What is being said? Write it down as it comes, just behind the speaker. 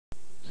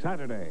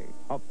Saturday,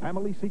 a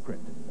family secret.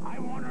 I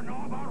want to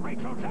know about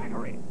Rachel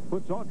Zachary.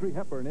 Puts Audrey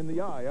Hepburn in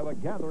the eye of a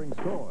gathering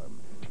storm.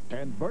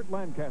 And Burt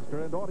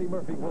Lancaster and Audie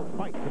Murphy will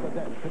fight to the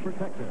death to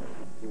protect her.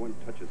 Anyone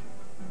touches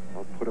her,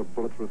 I'll put a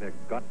bullet through their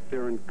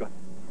God-fearing gut.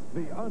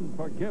 The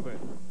Unforgiven.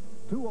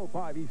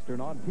 2:05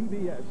 Eastern on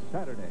TBS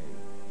Saturday.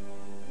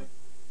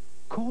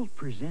 Colt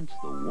presents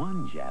the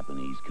one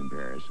Japanese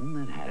comparison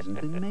that hasn't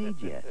been made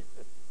yet.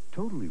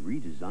 Totally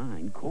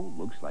redesigned, Colt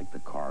looks like the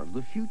car of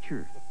the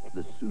future.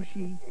 The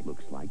sushi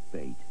looks like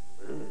bait.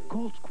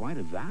 Colt's quite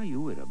a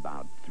value at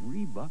about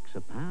 $3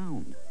 a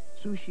pound.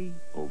 Sushi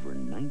over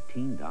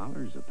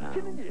 $19 a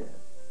pound.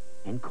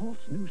 And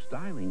Colt's new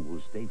styling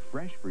will stay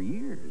fresh for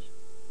years.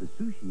 The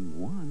sushi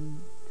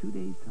 1, 2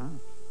 days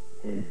tops.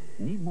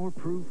 Need more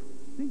proof?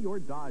 See your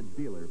Dodge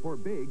dealer for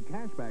big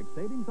cashback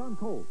savings on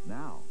Colt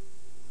now.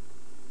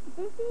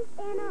 This is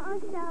Anna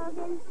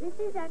O'Sullivan. This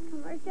is a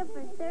commercial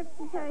for Surf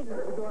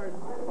Detergent. Gordon,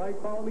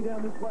 Mike, follow me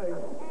down this way.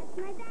 That's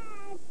my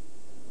dad.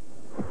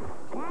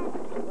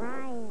 That's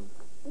Ryan.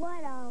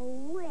 What a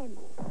wimp.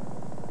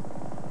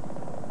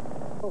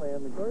 Oh,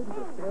 and the garden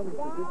is family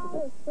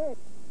That is good.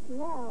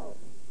 No.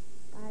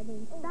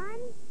 Garden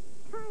done.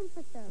 Time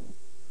for service.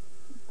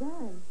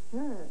 Done,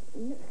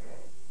 huh?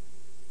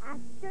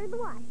 After the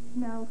wash.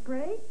 Smells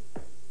great.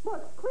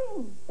 Looks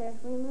clean. Surf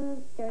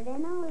removes dirt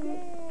and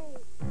odor.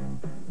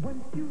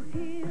 Once you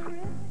hear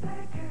it,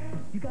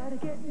 you gotta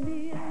get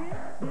near it.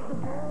 There's a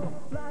whole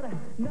lot of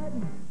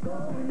nutting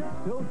going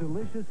on. So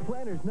delicious,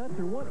 Planters nuts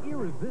are one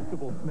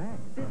irresistible snack.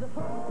 There's a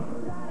whole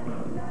lot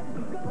of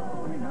nutting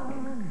going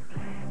on.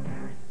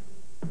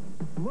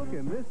 Look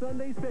in this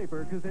Sunday's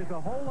paper because there's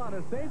a whole lot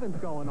of savings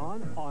going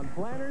on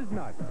Planters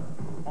nuts.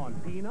 On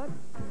peanuts,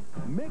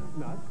 mixed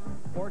nuts,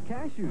 or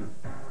cashews.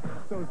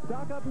 So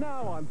stock up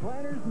now on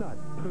Planters nuts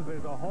because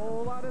there's a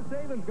whole lot of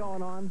savings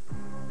going on.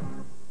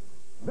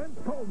 Vince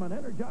Coleman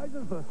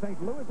energizes the St.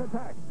 Louis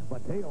attack,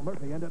 but Dale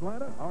Murphy and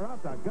Atlanta are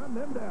out to gun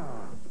them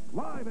down.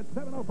 Live at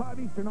 7:05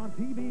 Eastern on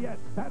TBS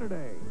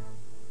Saturday.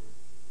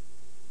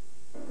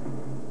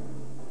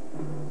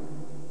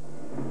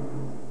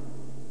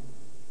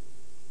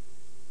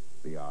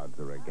 The odds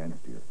are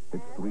against you.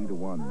 It's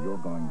 3-1 you're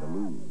going to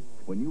lose.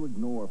 When you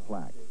ignore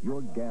plaque,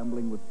 you're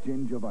gambling with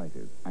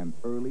gingivitis, an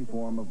early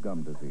form of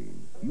gum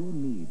disease. You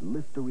need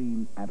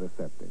Listerine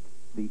Antiseptic,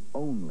 the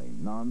only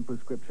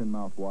non-prescription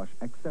mouthwash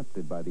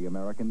accepted by the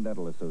American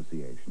Dental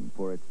Association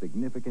for its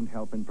significant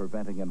help in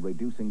preventing and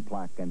reducing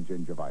plaque and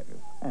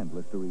gingivitis. And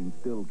Listerine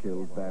still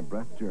kills bad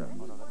breath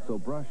germs. So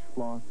brush,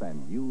 floss,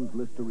 and use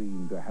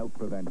Listerine to help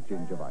prevent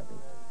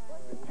gingivitis.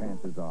 The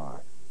chances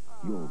are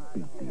you'll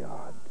beat the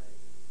odds.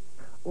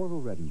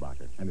 Orville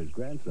Redenbacher and his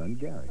grandson,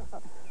 Gary.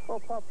 Well,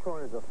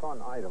 popcorn is a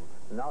fun item.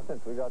 Now,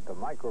 since we got the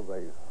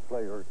microwave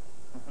flavors,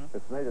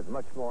 it's made it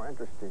much more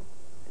interesting.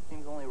 It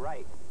seems only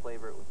right to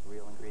flavor it with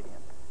real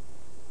ingredients.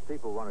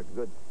 People wanted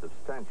good,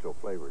 substantial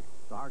flavors.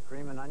 Sour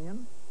cream and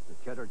onion, the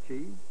cheddar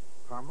cheese,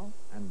 caramel,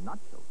 and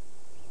nachos.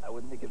 I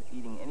wouldn't think of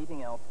eating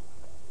anything else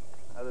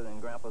other than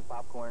Grandpa's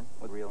popcorn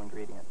with real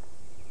ingredients.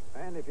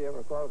 And if you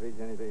ever thought of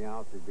eating anything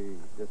else, you'd be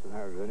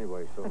disinherited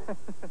anyway, so...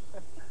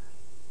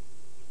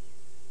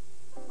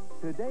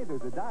 Today,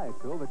 there's a diet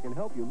pill that can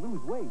help you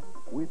lose weight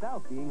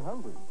without being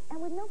hungry.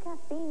 And with no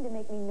caffeine to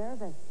make me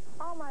nervous.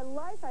 All my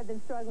life, I've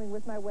been struggling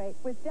with my weight.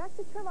 With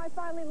Dexatrim, I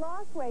finally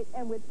lost weight,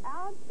 and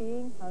without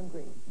being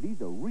hungry.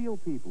 These are real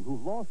people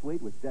who've lost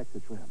weight with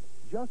Dexatrim.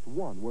 Just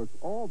one works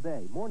all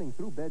day, morning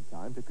through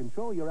bedtime, to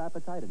control your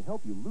appetite and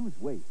help you lose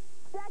weight.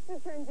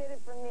 Dexatrim did it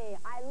for me.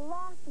 I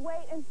lost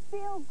weight and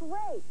feel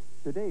great.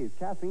 Today is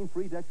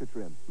caffeine-free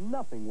Dexatrim.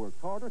 Nothing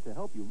works harder to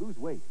help you lose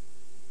weight.